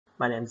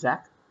My name's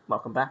Zach.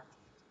 Welcome back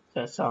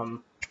to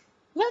some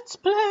Let's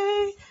Play.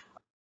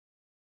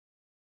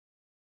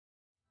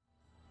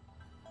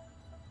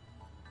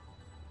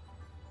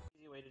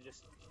 Easy way to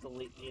just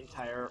delete the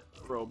entire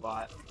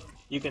robot.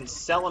 You can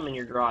sell them in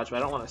your garage, but I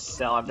don't want to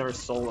sell. I've never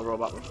sold a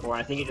robot before.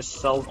 I think you just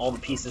sell all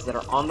the pieces that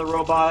are on the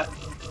robot,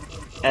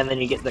 and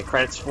then you get the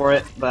credits for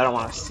it. But I don't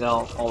want to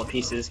sell all the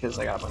pieces because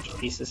I got a bunch of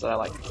pieces that I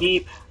like to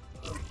keep,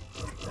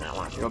 and I don't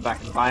want to go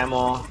back and buy them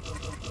all.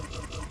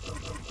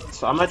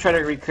 So I'm going to try to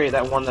recreate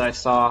that one that I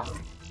saw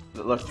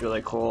that looked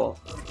really cool.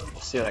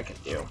 We'll see what I can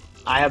do.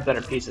 I have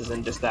better pieces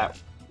than just that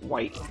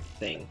white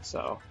thing,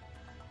 so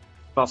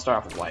I'll start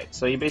off with white.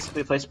 So you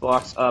basically place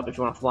blocks up. If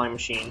you want a flying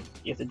machine,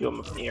 you have to do them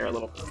up in the air a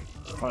little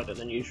farther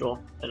than usual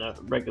than a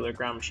regular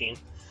ground machine.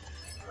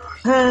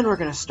 And we're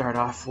going to start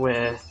off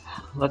with,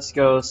 let's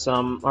go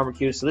some armor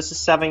cubes. So this is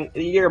 7.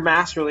 Your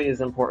mass really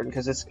is important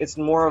because it's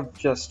more of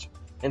just,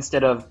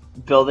 instead of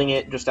building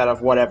it just out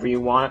of whatever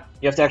you want,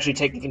 you have to actually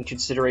take into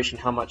consideration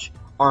how much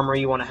armor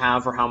you want to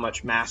have or how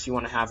much mass you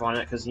want to have on it,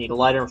 because you need a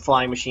lighter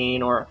flying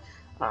machine or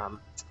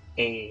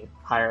a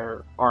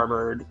higher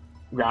armored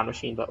ground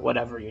machine, but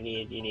whatever you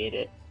need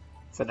it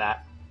for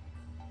that.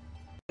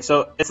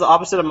 So it's the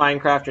opposite of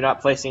Minecraft. You're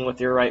not placing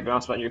with your right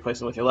mouse button, you're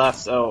placing with your left,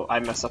 so I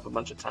mess up a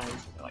bunch of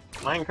times like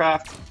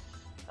Minecraft.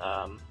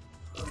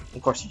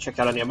 Of course, you checked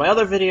out any of my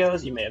other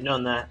videos, you may have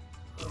known that.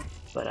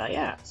 But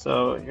yeah,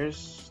 so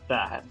here's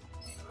that.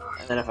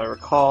 And then if I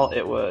recall,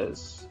 it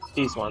was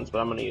these ones, but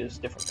I'm going to use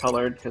different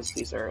colored because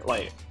these are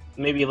like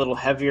maybe a little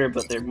heavier,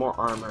 but they're more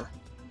armor,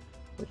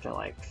 which I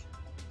like.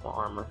 More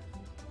armor.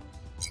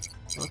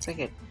 It looks like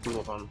I had 2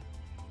 of them.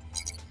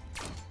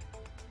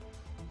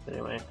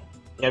 Anyway,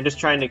 yeah, I'm just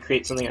trying to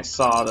create something I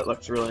saw that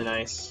looks really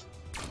nice.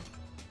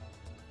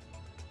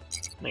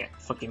 And I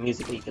got fucking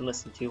music that you can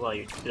listen to while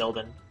you're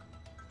building.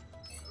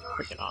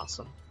 Freaking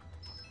awesome.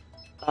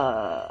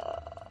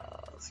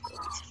 Let's go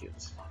with these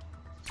cubes.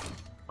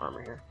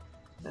 Armor here.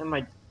 And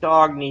my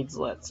dog needs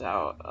lets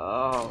out.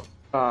 Oh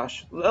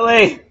gosh.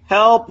 Lily!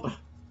 Help!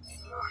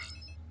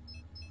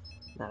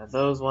 Now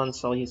those ones,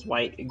 so I'll use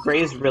white. Gray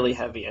is really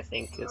heavy, I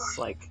think. It's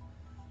like,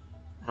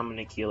 how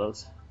many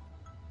kilos?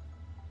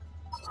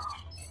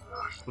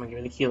 Come on, give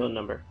me the kilo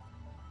number.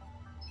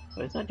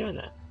 But it's not doing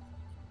that.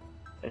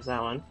 There's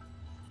that one.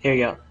 Here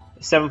you go.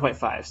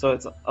 7.5. So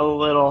it's a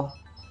little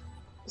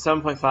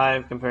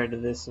 7.5 compared to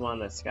this one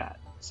that's got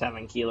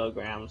 7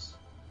 kilograms.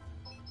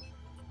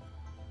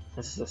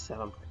 This is a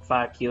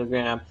 7.5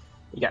 kilogram.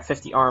 You got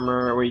 50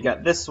 armor, where you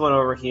got this one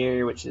over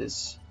here, which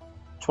is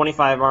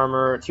 25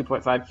 armor,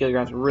 2.5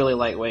 kilograms, really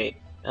lightweight.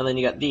 And then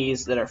you got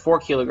these that are 4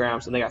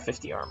 kilograms, and they got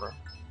 50 armor,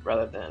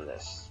 rather than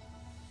this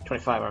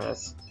 25 armor.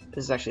 This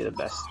is actually the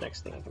best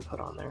next thing I can put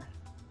on there.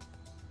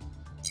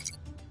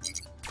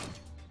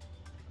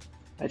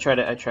 I try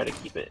to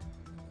keep it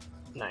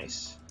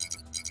nice.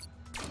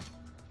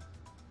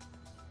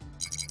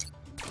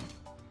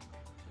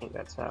 I think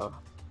that's how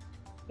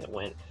it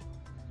went.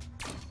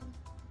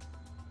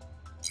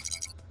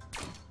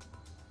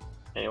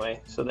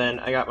 Anyway, so then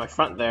I got my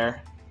front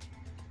there.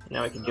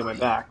 Now I can do my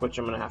back, which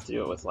I'm going to have to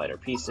do it with lighter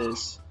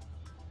pieces.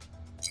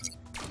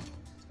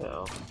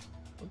 So,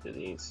 we'll do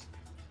these.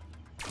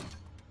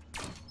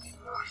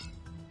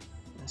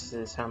 This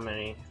is how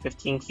many?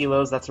 15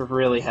 kilos? That's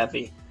really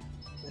heavy.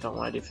 I don't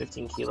want to do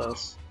 15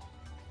 kilos.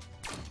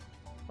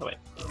 Oh wait.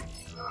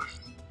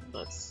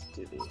 Let's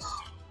do these.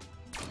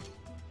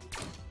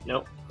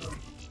 Nope.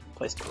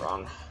 Placed it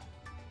wrong.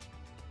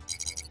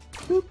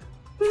 Boop,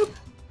 boop.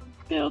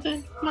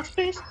 Building my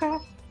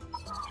spacecraft.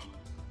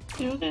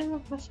 Building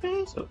my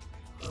space. Oh.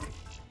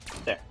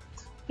 There.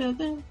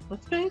 Building my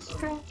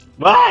spacecraft.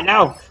 Ah,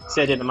 no!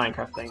 See, I did the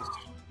Minecraft thing.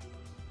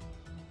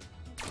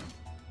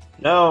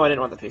 No, I didn't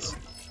want the piece.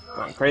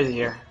 Going crazy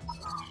here.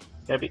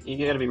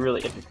 You gotta be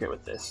really intricate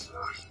with this.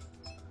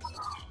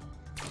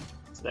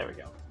 So there we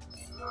go.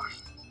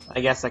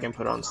 I guess I can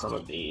put on some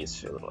of these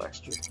for a little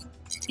extra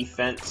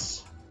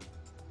defense.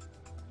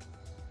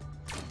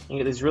 You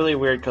get these really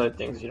weird colored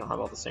things. You don't have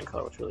all the same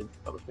color, which really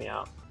bums me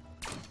out.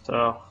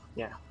 So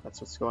yeah,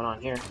 that's what's going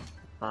on here.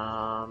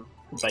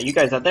 But you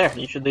guys out there,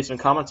 you should leave some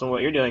comments on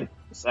what you're doing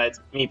besides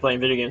me playing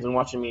video games and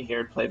watching me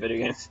here play video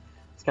games.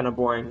 It's kind of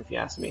boring if you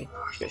ask me.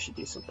 You guys should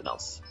do something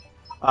else.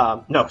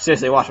 No,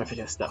 seriously, watch my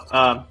videos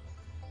though.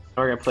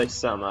 We're gonna place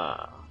some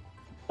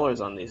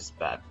controllers on these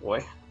bad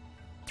boy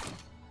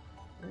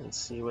and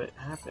see what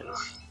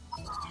happens.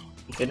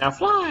 He can now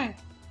fly.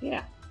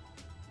 Yeah.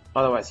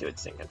 Otherwise, he would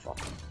sink and fall.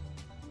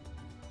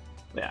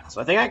 Yeah,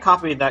 so I think I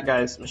copied that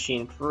guy's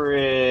machine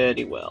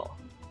pretty well.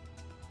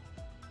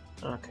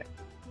 Okay.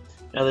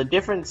 Now the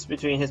difference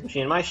between his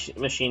machine and my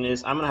machine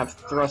is I'm going to have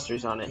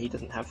thrusters on it. He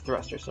doesn't have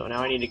thrusters, so now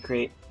I need to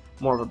create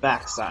more of a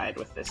backside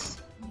with this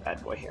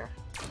bad boy here.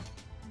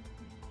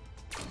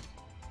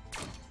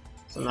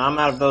 So now I'm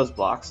out of those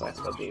blocks, so I have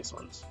to go these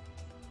ones.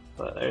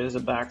 But there's a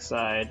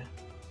backside.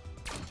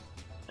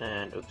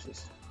 And,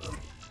 oopsies. I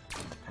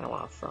kind of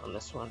want to front on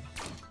this one.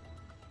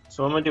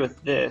 So what I'm going to do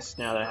with this,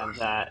 now that I have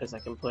that, is I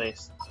can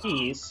place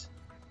these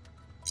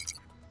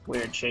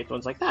weird shaped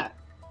ones like that.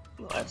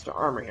 A little extra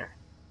armor here.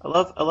 I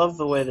love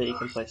the way that you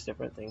can place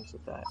different things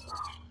with that.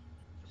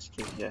 Just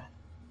gives you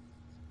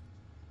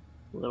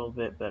a little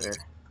bit better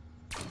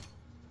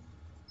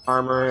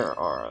armor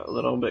or a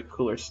little bit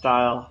cooler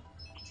style.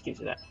 Just gives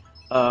you that.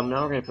 Now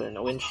we're gonna put in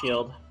a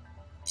windshield.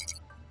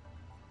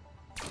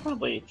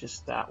 Probably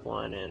just that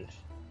one and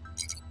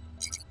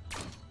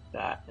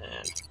that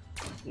and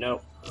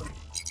nope.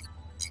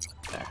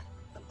 There.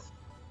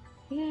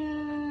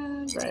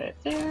 And right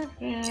there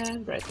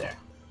and right there.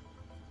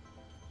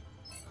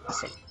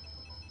 Awesome.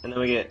 And then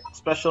we get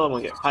special and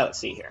we get pilot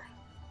seat here.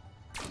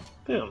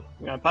 Boom.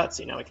 We got a pilot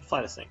seat, now we can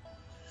fly this thing.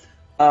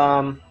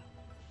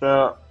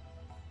 So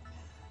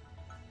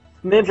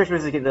main objective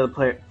is to get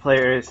the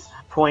player's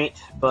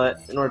point, but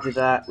in order to do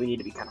that, we need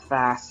to be kind of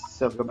fast.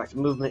 So if we go back to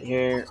movement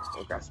here,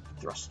 we'll grab some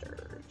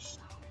thrusters.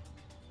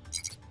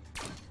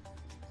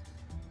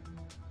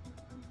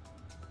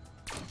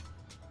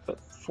 Put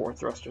 4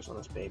 thrusters on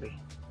this baby.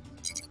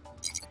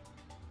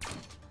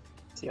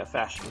 See how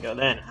fast you can go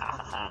then. Ha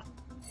ha ha.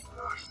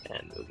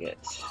 And we'll get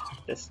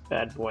this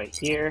bad boy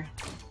here.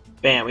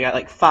 Bam, we got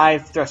like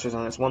 5 thrusters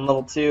on this. 1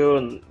 level 2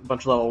 and a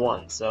bunch of level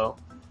 1, so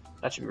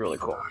that should be really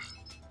cool.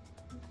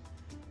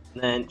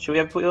 And then, should we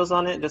have wheels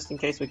on it just in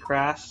case we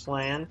crash,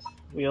 land?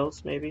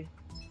 Wheels, maybe?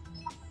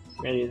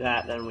 We're gonna do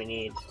that, then we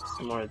need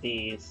some more of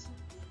these.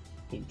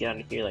 You get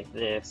under here like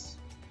this.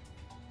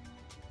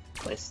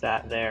 Place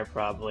that there,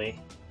 probably.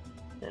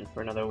 And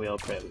for another wheel,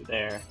 put it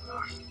there.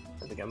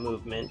 And we got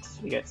movement.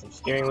 We got some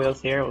steering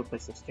wheels here. We'll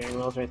place some steering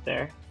wheels right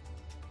there.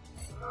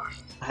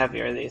 How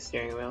heavy are these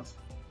steering wheels?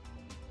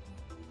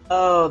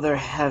 Oh, they're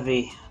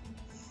heavy.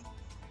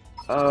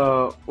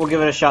 Oh, we'll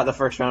give it a shot the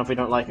first round. If we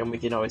don't like them, we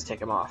can always take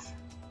them off.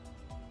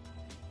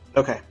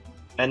 Okay,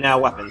 and now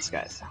weapons,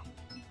 guys.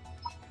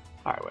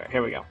 Alright,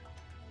 here we go.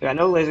 I got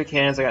no laser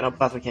cannons, I got no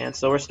plasma cannons,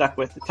 so we're stuck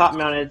with the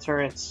top-mounted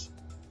turrets,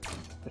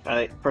 which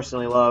I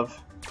personally love.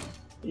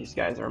 These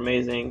guys are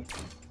amazing.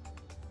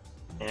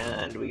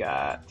 And we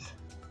got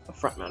a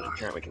front-mounted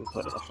turret we can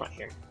put in the front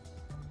here.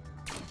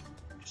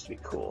 Just to be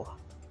cool.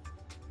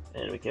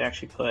 And we could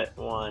actually put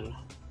one...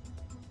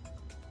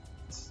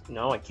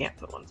 No, I can't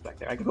put one back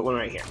there. I can put one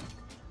right here.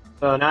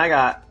 So now I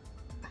got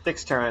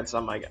 6 turrets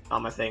on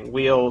my thing.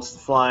 Wheels,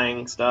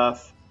 flying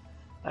stuff.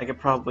 I could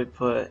probably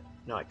put...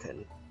 No, I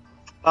couldn't.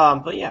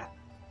 But yeah.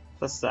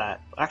 That's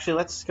that. Actually,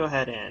 let's go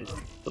ahead and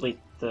delete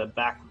the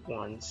back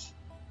ones.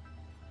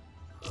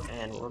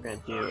 And what we're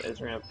going to do is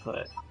we're going to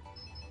put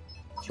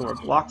 2 more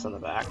blocks on the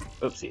back.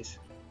 Oopsies.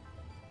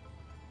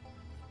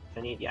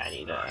 I need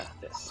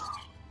this.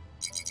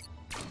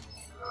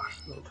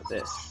 I'm going to put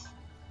this.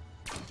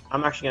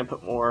 I'm actually going to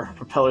put more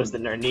propellers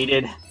than are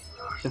needed.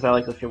 Because I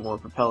like a few more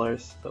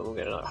propellers, so we'll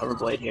get a hover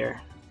blade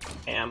here.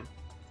 Bam,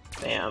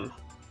 bam,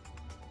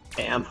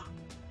 bam.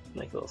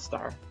 Like a little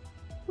star.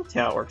 We'll see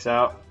how it works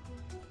out.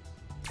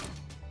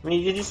 I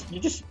mean, you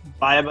just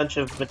buy a bunch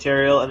of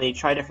material and then you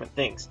try different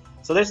things.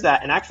 So there's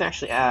that, and I can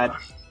actually add.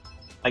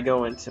 I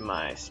go into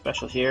my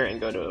special here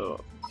and go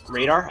to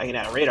radar. I can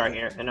add a radar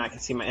here, and now I can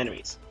see my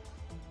enemies.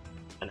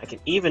 And I can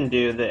even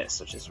do this,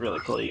 which is really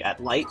cool. You add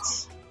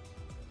lights.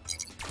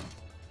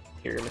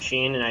 Here, your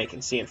machine, and now you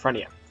can see in front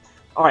of you.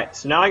 Alright,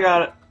 so now I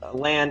got a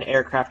land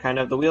aircraft, kind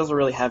of. The wheels are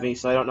really heavy,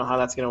 so I don't know how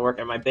that's going to work,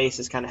 and my base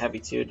is kind of heavy,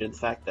 too, due to the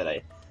fact that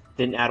I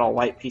didn't add all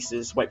white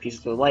pieces. White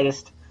pieces are the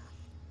lightest.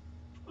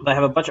 But I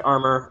have a bunch of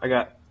armor. I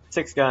got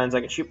 6 guns. I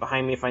can shoot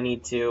behind me if I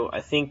need to.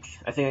 I think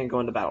I can go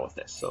into battle with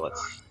this, so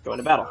let's go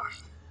into battle.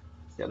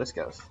 Let's see how this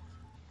goes.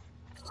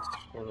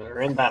 And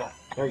we're in battle.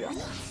 There we go.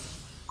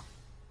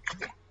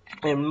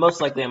 And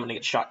most likely I'm going to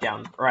get shot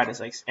down right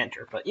as I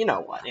enter, but you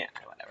know what, yeah,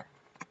 whatever.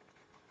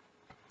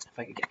 If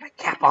I could get my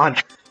cap on.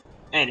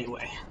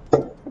 Anyway,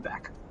 we're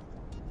back.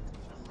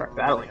 Start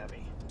battling.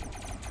 Okay,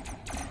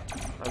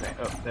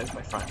 oh, there's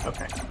my front,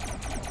 okay.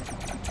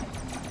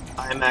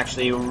 I'm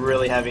actually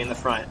really heavy in the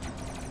front.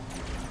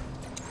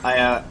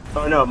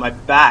 Oh no, my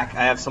back,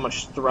 I have so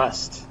much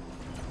thrust.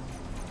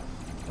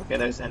 Okay,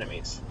 there's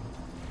enemies.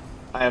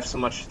 I have so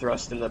much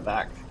thrust in the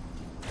back.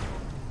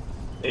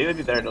 Maybe it would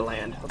be better to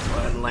land. Let's go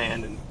ahead and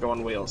land and go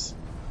on wheels.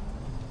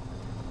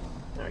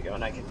 There we go,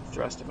 and I can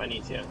thrust if I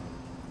need to.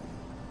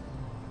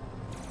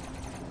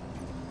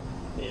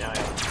 You know,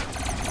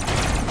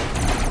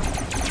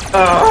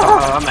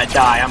 oh, I'm gonna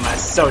die. I'm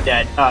so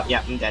dead. Oh,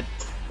 yeah, I'm dead.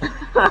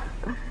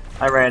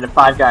 I ran into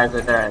 5 guys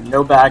right there.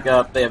 No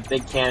backup. They have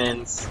big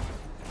cannons.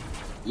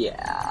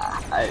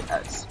 Yeah, I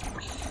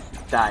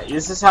die.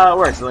 This is how it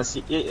works. Unless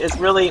it's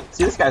really...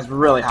 See, this guy's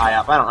really high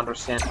up. I don't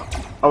understand.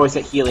 Always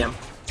hit helium.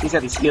 He's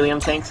got these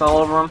helium tanks all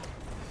over him.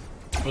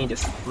 And he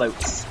just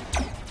floats.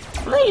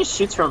 And then he just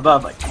shoots from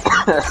above, like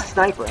a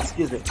sniper,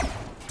 excuse me.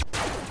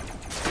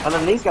 And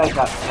then these guys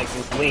got like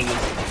these wings,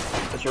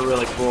 which are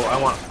really cool.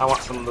 I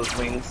want some of those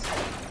wings.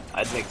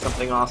 I'd make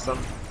something awesome.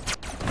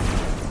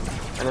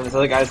 And then there's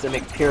other guys that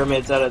make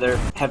pyramids out of their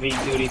heavy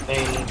duty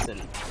things,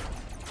 and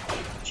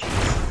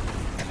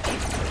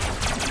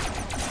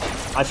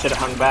I should have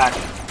hung back.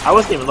 I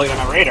wasn't even looking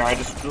at my radar. I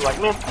just was like,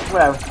 meh,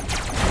 whatever.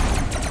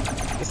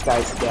 This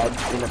guy's dead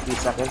in a few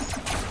seconds.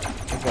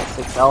 He's got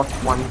 6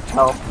 health, 1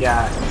 health.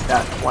 Yeah, he's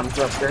got 1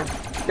 thruster.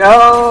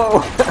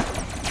 Go!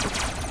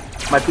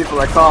 My people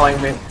are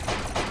calling me.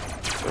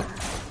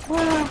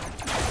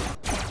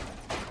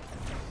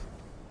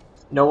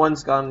 No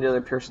one's gone to the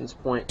other person's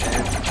point,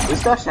 and we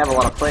still actually have a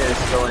lot of players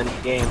still in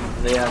the game.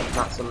 They have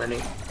not so many.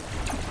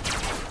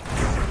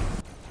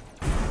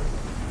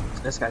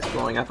 This guy's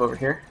blowing up over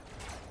here.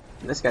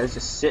 And this guy's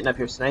just sitting up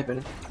here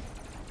sniping.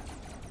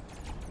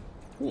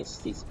 He's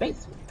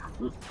space.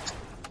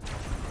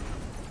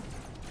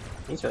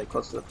 He's really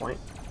close to the point.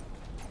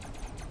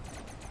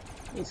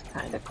 He's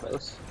kinda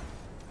close.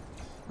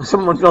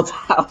 Someone built a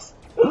house.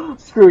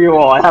 Screw you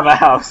all, I have a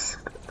house.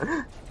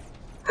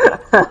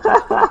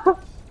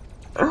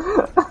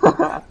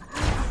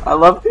 I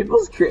love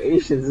people's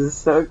creations.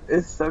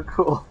 It's so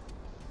cool.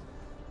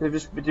 They're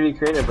just to be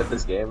creative with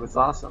this game. It's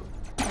awesome.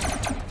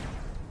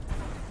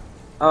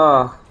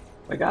 Oh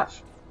my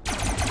gosh.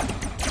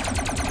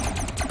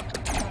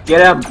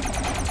 Get him!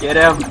 Get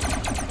him!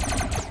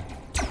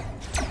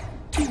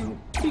 Pew,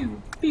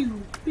 pew,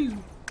 pew, pew.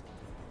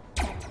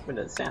 What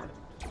does it sound?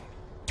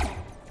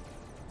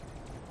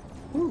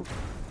 Ooh.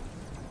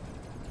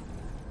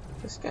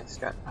 This guy's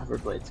got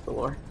hoverblades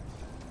galore.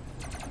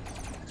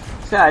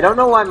 So yeah, I don't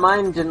know why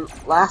mine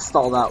didn't last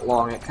all that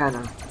long. It kind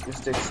of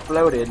just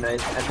exploded, and I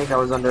think I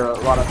was under a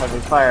lot of heavy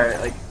fire.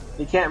 Like,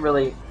 you can't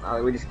really...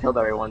 Oh, we just killed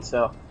everyone,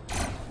 so...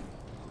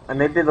 And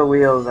maybe the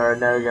wheels are a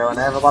no-go, and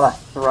I have a lot of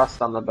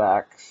thrust on the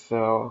back,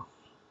 so...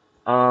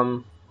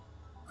 I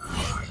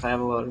have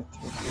a lot of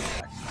thrust on the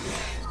back.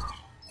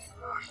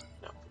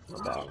 No,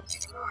 no bad.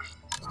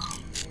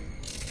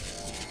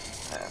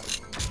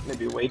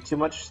 Maybe way too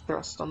much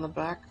thrust on the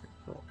back.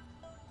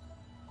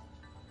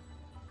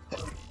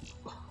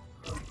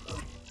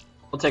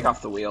 We'll take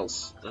off the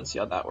wheels and see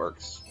how that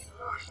works.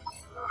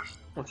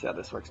 Let's see how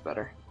this works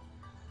better.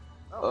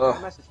 Oh,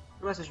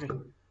 message me. It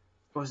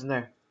wasn't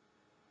there.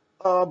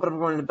 Oh, but I'm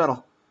going into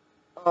battle.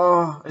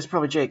 Oh, it's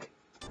probably Jake.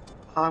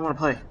 Oh, I want to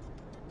play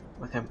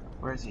with him.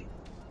 Where is he?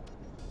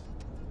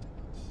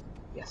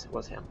 Yes, it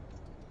was him.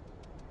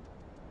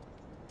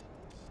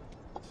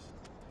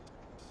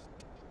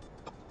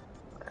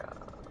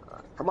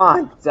 Come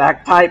on,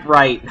 Zach, type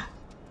right.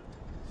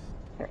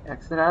 Okay,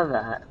 exit out of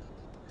that.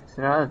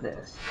 Exit out of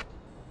this.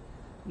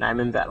 And I'm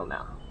in battle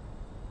now.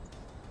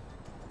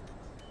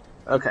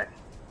 Okay.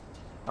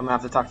 I'm gonna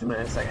have to talk to him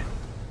in a second.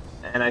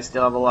 And I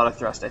still have a lot of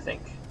thrust, I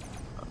think.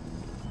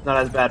 Not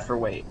as bad for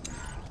weight.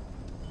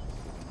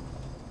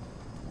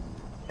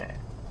 Okay.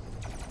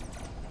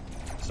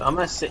 So I'm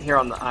gonna sit here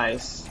on the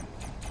ice.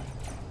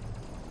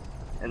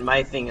 And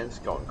my thing is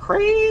going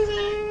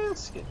crazy.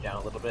 Let's get down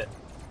a little bit.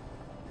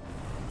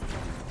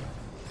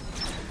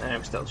 And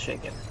I'm still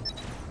shaking.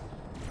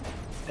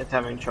 It's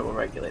having trouble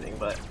regulating,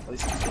 but at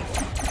least it's stable.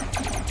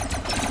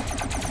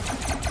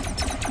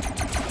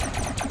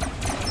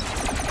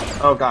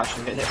 Oh gosh,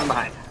 I'm getting hit from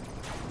behind.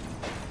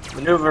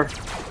 Maneuver.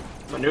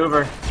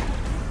 Maneuver.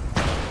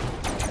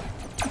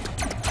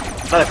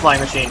 Another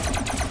flying machine.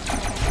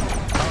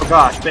 Oh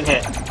gosh, been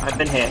hit. I've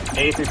been hit.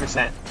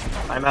 83%.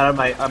 I'm out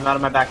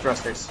of my back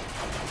thrusters.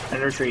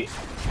 And retreat.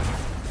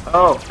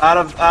 Oh, out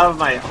of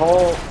my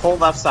whole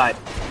left side.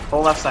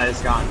 Whole left side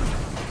is gone.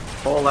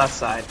 Whole left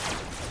side.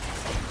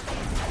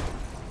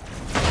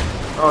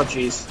 Oh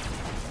jeez.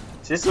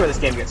 So this is where this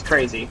game gets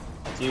crazy.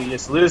 So you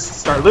just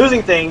start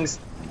losing things,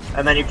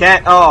 and then you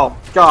can't. Oh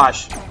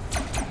gosh.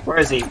 Where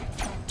is he?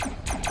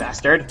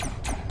 Bastard.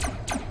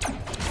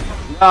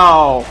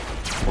 No.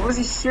 What was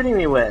he shooting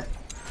me with?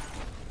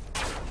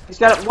 He's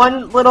got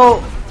one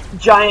little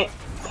giant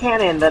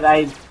cannon that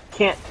I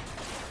can't...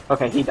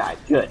 Okay, he died.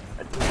 Good.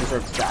 He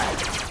deserves to die.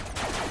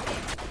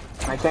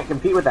 I can't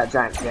compete with that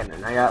giant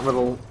cannon. I got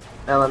little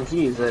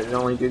LMGs that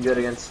only do good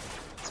against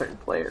certain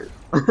players.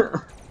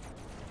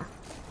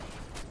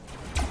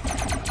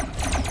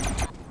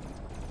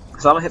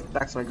 So I'm gonna hit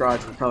back to my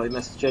garage and probably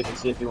message Jake and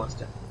see if he wants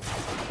to.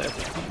 My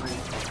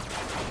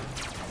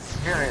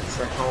parents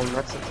are home.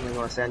 That's something I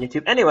want to say on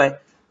YouTube. Anyway,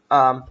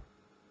 my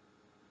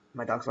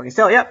dog's walking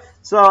still. Yep.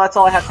 So that's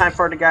all I have time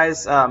for,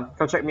 guys.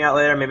 Come check me out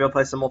later. Maybe I'll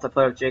play some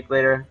multiplayer with Jake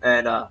later,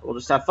 and we'll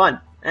just have fun.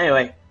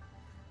 Anyway,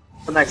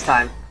 until next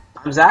time,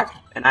 I'm Zach,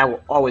 and I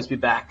will always be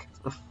back.